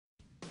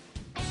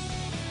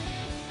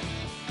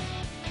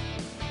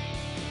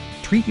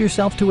treat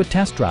yourself to a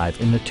test drive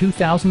in the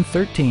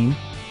 2013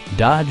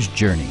 Dodge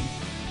Journey.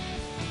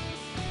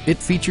 It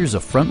features a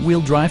front-wheel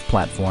drive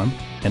platform,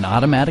 an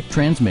automatic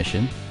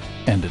transmission,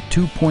 and a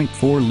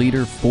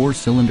 2.4-liter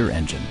four-cylinder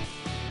engine.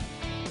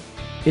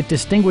 It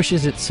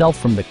distinguishes itself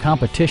from the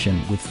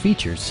competition with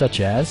features such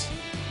as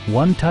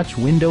one-touch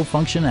window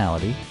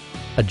functionality,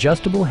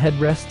 adjustable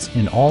headrests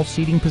in all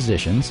seating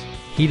positions,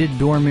 heated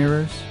door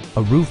mirrors,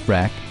 a roof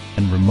rack,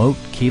 and remote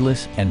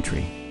keyless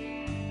entry.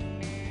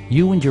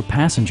 You and your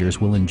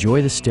passengers will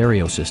enjoy the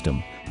stereo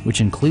system,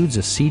 which includes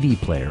a CD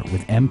player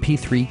with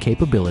MP3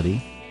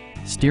 capability,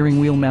 steering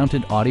wheel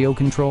mounted audio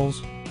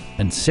controls,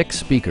 and 6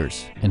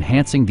 speakers,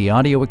 enhancing the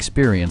audio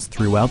experience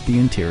throughout the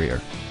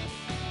interior.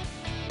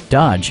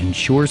 Dodge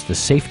ensures the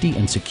safety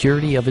and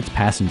security of its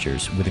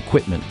passengers with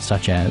equipment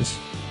such as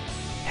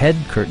head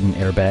curtain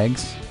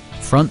airbags,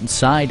 front and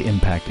side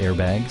impact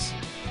airbags,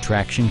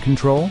 traction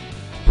control,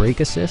 brake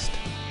assist,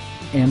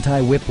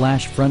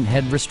 anti-whiplash front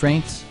head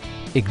restraints,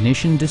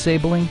 ignition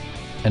disabling,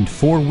 and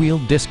 4-wheel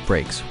disc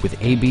brakes with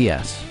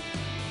ABS.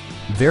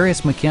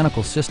 Various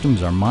mechanical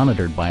systems are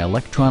monitored by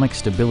electronic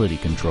stability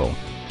control,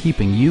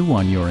 keeping you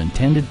on your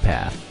intended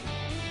path.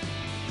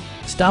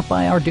 Stop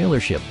by our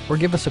dealership or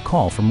give us a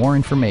call for more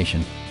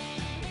information.